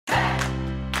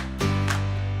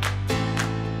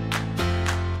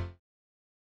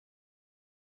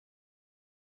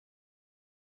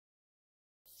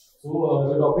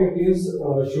The topic is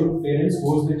should parents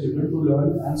force their children to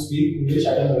learn and speak English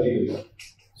at an early age?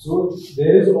 So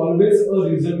there is always a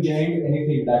reason behind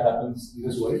anything that happens in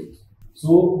this world.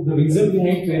 So the reason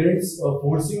behind parents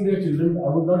forcing their children, I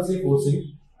would not say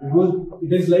forcing, because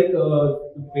it is like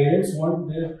parents want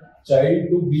their child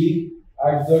to be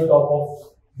at the top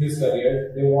of his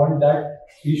career. They want that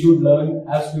he should learn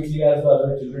as quickly as the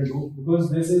other children do,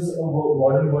 because this is a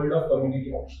modern world of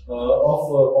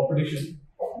competition.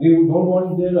 They don't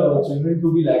want their children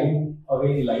to be lagging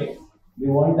away in life. They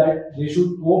want that they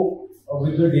should cope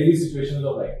with the daily situations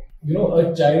of life. You know,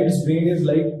 a child's brain is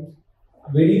like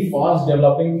very fast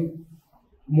developing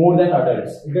more than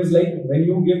adults. It is like when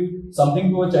you give something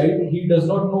to a child, he does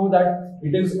not know that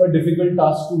it is a difficult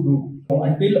task to do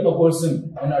until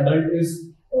an adult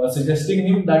is suggesting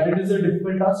him that it is a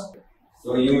difficult task.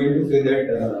 So you mean to say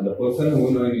that the person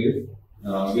who knows English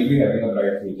will be having a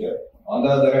bright future. On the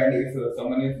other hand, if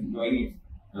someone is knowing,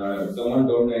 someone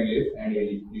don't know English and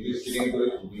he is sticking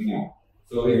to English,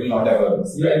 so he will not have a.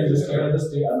 Yeah, just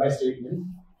my statement.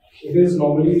 It is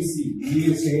normally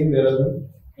we stay in Dehradun,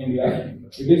 India.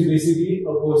 It is basically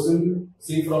a person,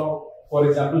 say for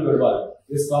example, Garhwal,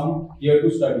 is come here to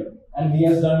study, and he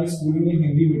has done his schooling in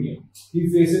Hindi medium. He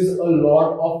faces a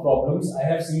lot of problems. I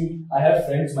have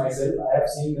friends myself. I have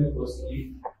seen them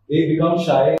personally. They become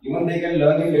shy. Even they can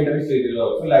learn in later stages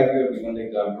also, like you have given the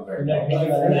example right now.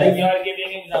 Like you are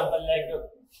giving example,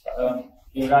 like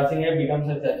Yuvraj Singh have become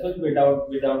successful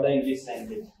without the English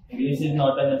language. English is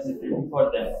not a necessity for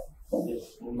them. This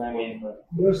is my main point.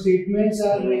 Your statements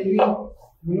are really,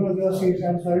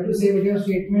 I'm sorry to say, but your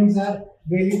statements are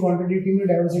really contradicting the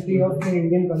diversity of the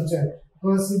Indian culture.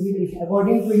 Because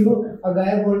according to you, a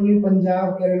guy born in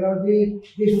Punjab, Kerala, they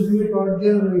should be taught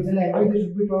their regional language, they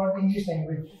should be taught English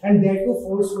language, and that too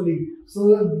forcefully.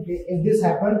 So if this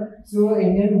happens, so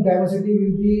Indian diversity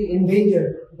will be in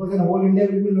danger, because then whole India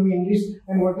will be knowing English,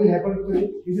 and what will happen to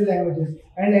the regional languages.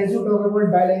 And as you talk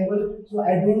about bilingual, so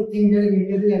I don't think that in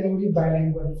India there is anybody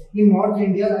bilingual. In North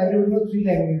India, everyone knows three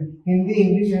languages: Hindi,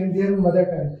 English, and their mother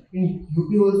tongue. In UP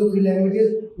also three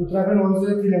languages. Uttarakhand also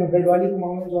has three languages: Gadwali,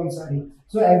 Kumaon, and Jaunsari.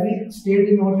 So every state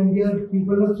in North India,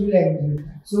 people know three languages.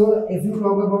 So if you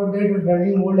talk about that,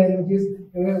 learning more languages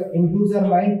improves our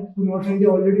mind. To North India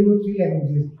already know three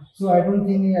languages. So I don't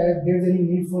think there is any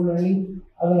need for learning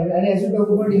other language. And as you talk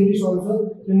about English also,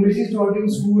 English is taught in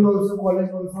school also,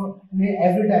 college also,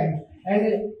 every time. And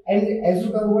as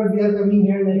you talk about we are coming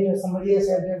here, somebody has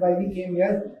said that why we came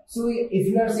here. So if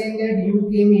you are saying that you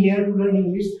came here to learn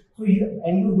English, so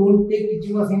you don't take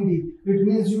teaching of Hindi, it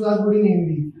means you are good in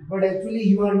Hindi. But actually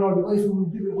you are not, because if you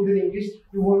would be good in English,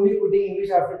 you won't be putting English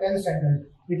after 10th standard.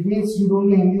 It means you don't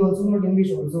know Hindi also, not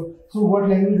English also. So what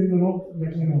language do you know?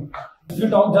 Let me know. If you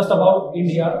talk just about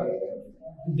India,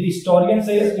 the historian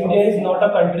says India is not a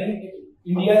country.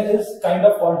 India is kind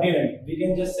of continent. We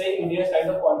can just say India is kind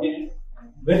of continent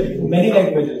with many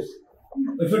languages.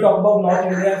 If you talk about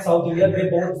North India and South India,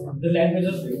 the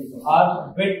languages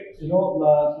are bit,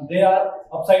 they are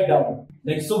upside down.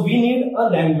 So we need a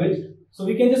language so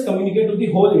we can just communicate to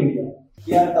the whole India.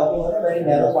 We are talking about a very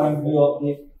narrow point of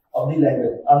view of the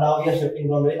language. And now we are shifting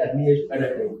from very early age to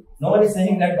adult age. No one is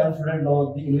saying that one shouldn't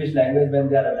know the English language when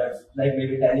they are adults, like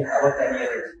maybe 10 years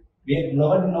age. No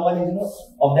one is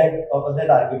of that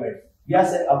argument. We are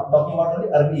talking about only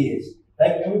early age,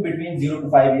 like maybe between 0 to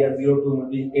 5 years, 0 to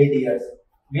maybe 8 years.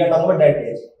 We are talking about that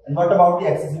age. And what about the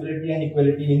accessibility and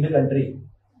equality in the country?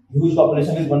 Huge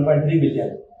population is 1.3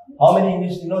 billion. How many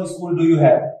English school do you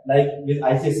have? Like with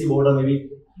ICSE board or maybe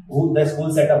the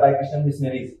school set up by Christian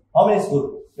missionaries. How many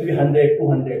schools? Maybe 100,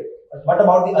 200. But what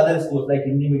about the other schools like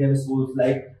Hindi medium schools,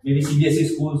 like maybe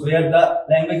CBSE schools where the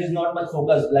language is not much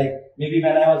focused? Like maybe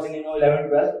when I was in 11,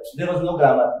 12, there was no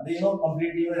grammar. They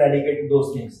completely eradicated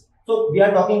those things. So we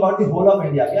are talking about the whole of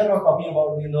India. We are not talking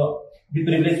about the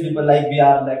privileged people like we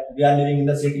are living in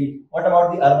the city. What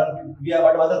about the urban?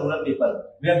 What about the rural people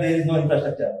where there is no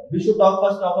infrastructure? We should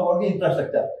first talk about the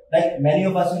infrastructure. Like many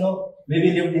of us,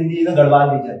 maybe lived in the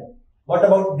Garhwal region. What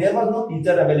about there was no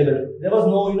teacher available? There was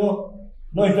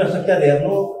no infrastructure there.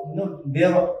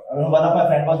 One of my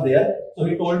friends was there, so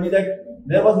he told me that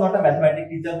there was not a mathematics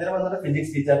teacher, there was not a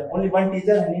physics teacher. Only one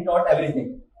teacher and he taught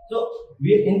everything. So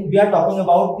we are talking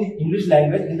about the English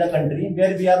language in the country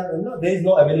where there is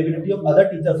no availability of other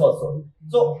teachers also.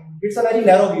 So it's a very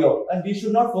narrow view, and we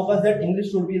should not focus that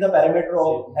English should be the parameter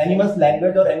of anyone's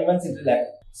language or anyone's intellect.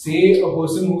 Say a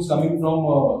person who's coming from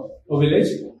a village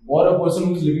or a person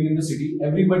who's living in the city,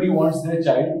 everybody wants their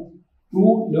child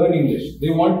to learn English. They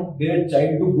want their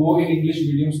child to go in English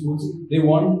medium schools. They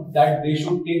want that they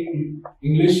should take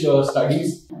English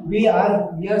studies. We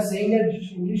are saying that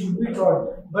English should be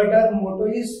taught, but our motto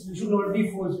is you should not be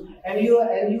forced. And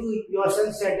you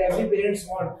yourself said every parents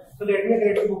want. So let me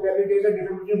create a vocabulary. There is a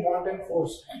difference between want and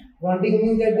force. Wanting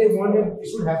means that they want that it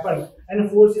should happen,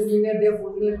 and force is meaning that they are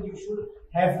forcing that you should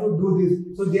have to do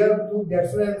this. So they are.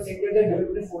 That's why I am saying that there is a difference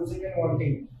between forcing and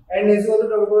wanting. And as you also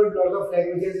talk about a lot of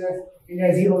languages,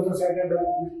 as he also said that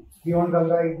beyond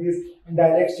Ganga English and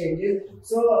dialect changes.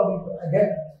 So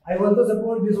that I also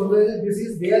support this. Also, this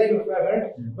is there in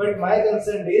Uttarakhand, but my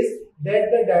concern is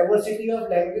that the diversity of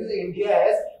languages India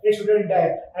has, it shouldn't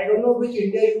die. I don't know which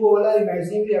India you all are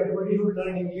imagining that everybody should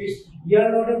learn English. We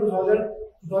are not in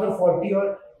 2040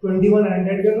 or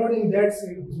 2100. We are not in that.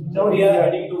 No, we are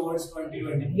heading towards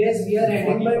 2020. Yes, we are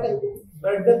heading,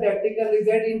 but the practical is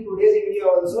that in today's India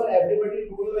also everybody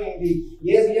do know Hindi.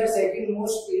 Yes, we are second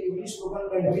most English spoken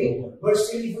country, but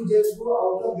still if you just go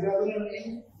out of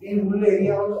Dehradun in rural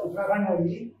area of Uttarakhand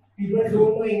only, people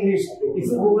don't know English. If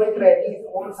you go and trekking, if you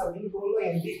want something, you don't know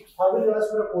Hindi. How will you ask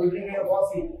for a cold drink and a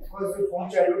coffee? Because from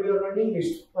childhood you are learning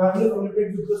English. How will you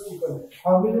communicate with those people?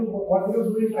 What will you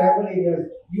do in tribal areas?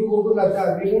 You go to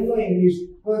Ladakh, they don't know English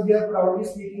because they are proudly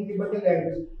speaking Tibetan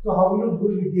language. So how will you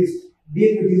deal with this?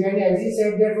 And as he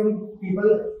said that from people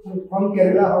from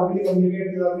Kerala, how will you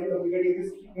communicate with, how will you communicate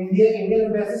with this? Indian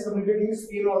embassy is communicating with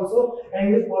Spain also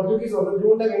and with Portuguese also. They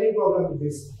don't have any problem with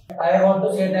this. I want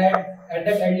to say that at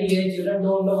that early age, children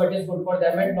don't know what is good for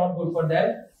them and not good for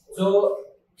them. So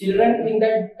children think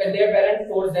that their parents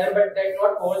force them, but that's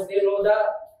not force. They know the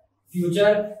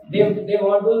future. They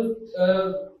want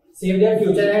to save their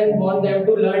future and want them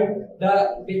to learn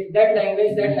that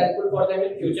language that helpful for them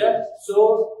in future.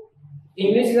 So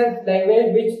English is a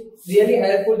language which really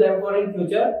helpful them for in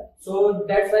future. So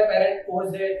that's why parents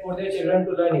force their children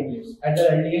to learn English at the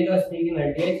early age or speak in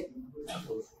early age.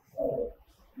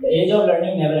 The age of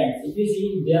learning never ends. If you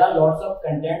see, there are lots of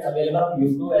content available on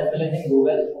YouTube as well as in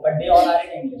Google, but they all are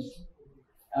in English.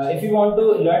 If you want to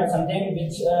learn something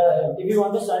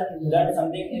learn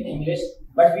something in English,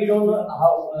 but we don't know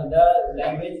how the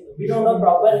language, we don't know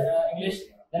proper English,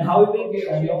 then how we will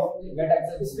get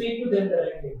access? Speak to them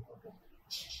directly.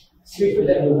 Speak to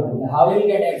them. How we will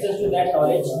get access to that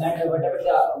knowledge and whatever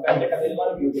the content available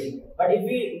on YouTube. But if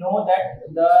we know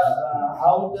that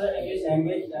how the English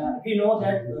language, if we know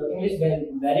that English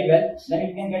very well, then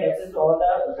we can get access to all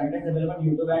the contents available on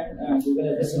YouTube and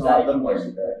Google. That's another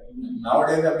point.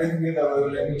 Nowadays, everything is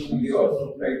available in Hindi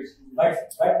also, right?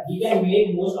 But we can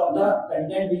make most of the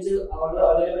content which is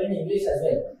available in English as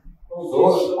well.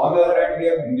 So on the other hand, we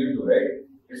have Hindi too, right?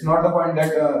 It's not the point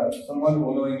that someone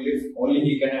who knows English, only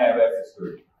he can have access to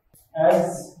it.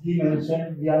 As he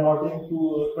mentioned, we are not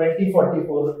into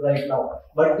 2044 right now.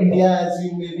 But India, as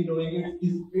you may be knowing,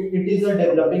 it is a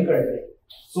developing country.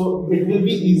 So it will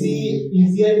be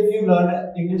easier if you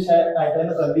learn English at an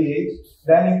early age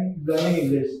than learning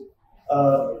English.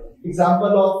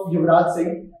 Example of Yuvraj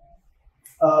Singh,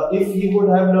 if he would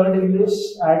have learned English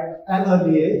at an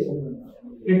early age,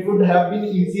 it would have been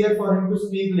easier for him to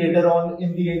speak later on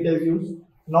in the interviews.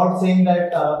 Not saying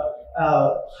that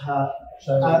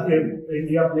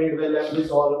India played well and this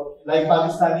all. Like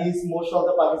Pakistanis, most of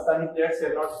the Pakistani players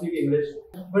cannot speak English.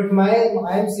 But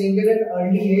I am saying that at an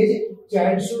early age,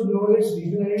 child should know its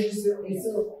region and its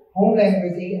home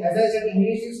language. As I said,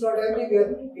 English is not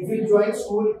everywhere. If you join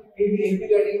school, he'll be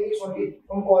getting English only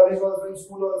from college also, in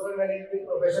school also, when he'll be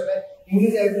professional.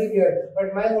 English everywhere.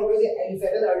 But my motto is, if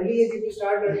at an early age, if you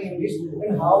start learning English,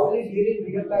 then how will he deal in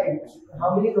real life?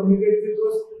 How will he communicate with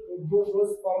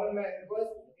those common men?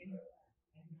 Because